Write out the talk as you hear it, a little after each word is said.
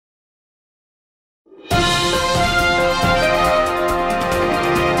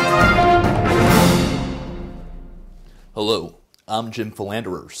Hello, I'm Jim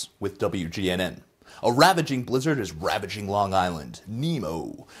Philanderers with WGNN. A ravaging blizzard is ravaging Long Island,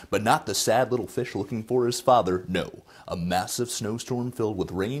 Nemo, but not the sad little fish looking for his father, no. A massive snowstorm filled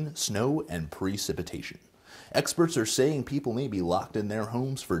with rain, snow, and precipitation. Experts are saying people may be locked in their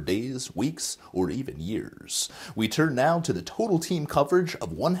homes for days, weeks, or even years. We turn now to the total team coverage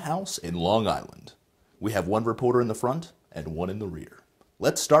of one house in Long Island. We have one reporter in the front and one in the rear.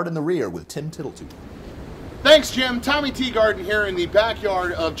 Let's start in the rear with Tim Tittletoo. Thanks, Jim. Tommy Teagarden here in the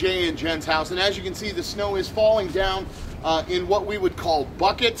backyard of Jay and Jen's house. And as you can see, the snow is falling down in what we would call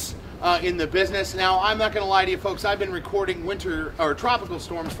buckets in the business. Now, I'm not going to lie to you folks. I've been recording winter or tropical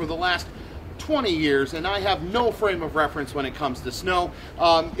storms for the last 20 years, and I have no frame of reference when it comes to snow.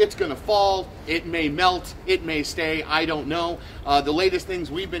 It's going to fall, it may melt, it may stay, I don't know. The latest things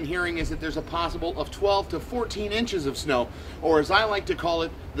we've been hearing is that there's a possible of 12 to 14 inches of snow, or as I like to call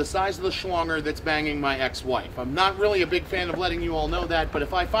it, the size of the schlonger that's banging my ex-wife. I'm not really a big fan of letting you all know that, but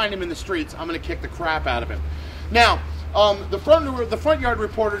if I find him in the streets, I'm going to kick the crap out of him. Now, the front yard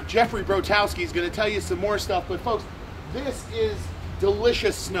reporter, Jeffrey Brotowski, is going to tell you some more stuff, but folks, this is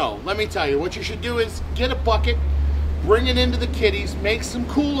delicious snow. Let me tell you, what you should do is get a bucket, bring it into the kiddies, make some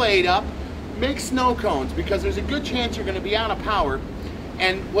Kool-Aid up, make snow cones, because there's a good chance you're going to be out of power.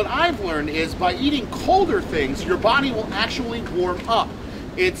 And what I've learned is by eating colder things, your body will actually warm up.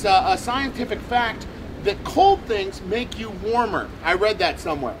 It's a scientific fact that cold things make you warmer. I read that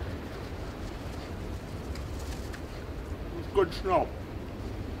somewhere. It's good snow.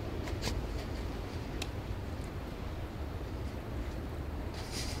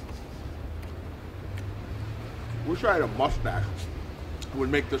 Wish I had a mustache. It would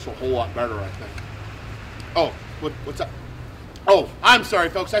make this a whole lot better, I think. Oh, what's up? Oh, I'm sorry,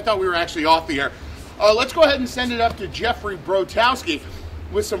 folks. I thought we were actually off the air. Let's go ahead and send it up to Jeffrey Brotowski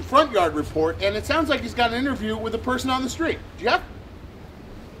with some front yard report. And it sounds like he's got an interview with a person on the street. Jeff?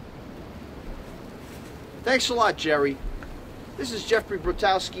 Thanks a lot, Jerry. This is Jeffrey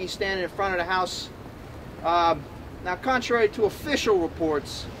Brotowski standing in front of the house. Now, contrary to official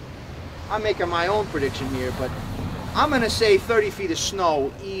reports, I'm making my own prediction here, but I'm going to say 30 feet of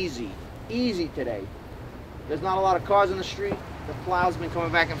snow, easy today. There's not a lot of cars on the street. The plow's been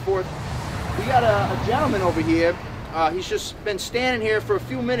coming back and forth. We got a gentleman over here. He's just been standing here for a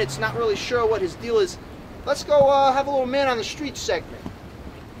few minutes, not really sure what his deal is. Let's go have a little man on the street segment.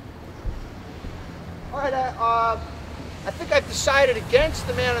 All right, I think I've decided against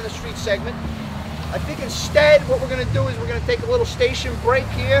the man on the street segment. I think instead what we're going to do is we're going to take a little station break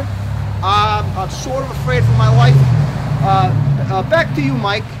here. I'm sort of afraid for my life. Back to you,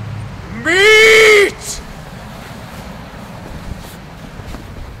 Mike. Meat!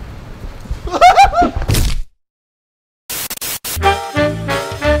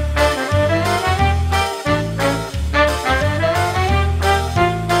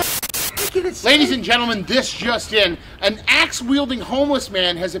 Ladies and gentlemen, this just in. An axe-wielding homeless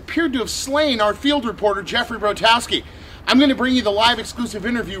man has appeared to have slain our field reporter, Jeffrey Brotowski. I'm going to bring you the live exclusive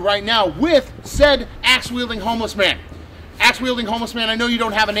interview right now with said axe-wielding homeless man. Axe-wielding homeless man, I know you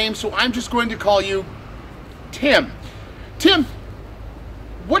don't have a name, so I'm just going to call you Tim. Tim,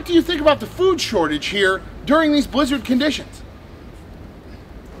 what do you think about the food shortage here during these blizzard conditions?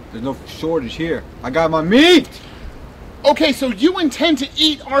 There's no shortage here. I got my meat! Okay, so you intend to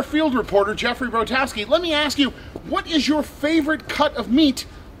eat our field reporter, Jeffrey Brotowski. Let me ask you, what is your favorite cut of meat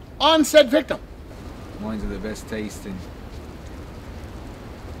on said victim? Mine's are the best tasting.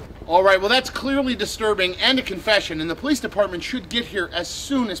 All right, well, that's clearly disturbing and a confession, and the police department should get here as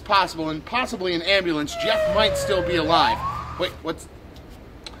soon as possible, and possibly an ambulance. Jeff might still be alive. Wait, what's...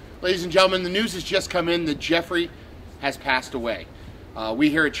 Ladies and gentlemen, the news has just come in that Jeffrey has passed away. We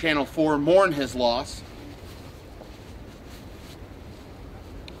here at Channel 4 mourn his loss.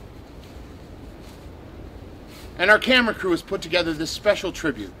 And our camera crew has put together this special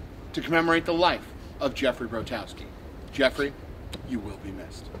tribute to commemorate the life of Jeffrey Brotowski. Jeffrey, you will be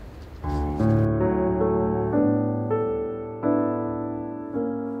missed.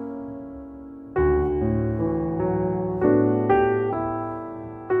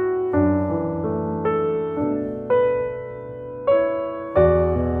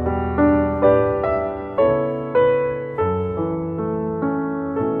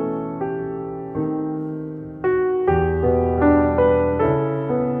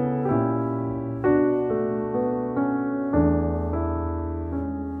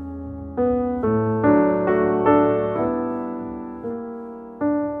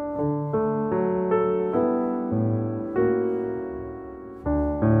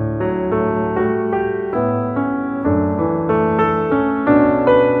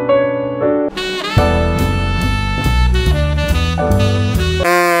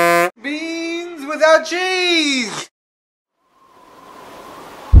 without cheese!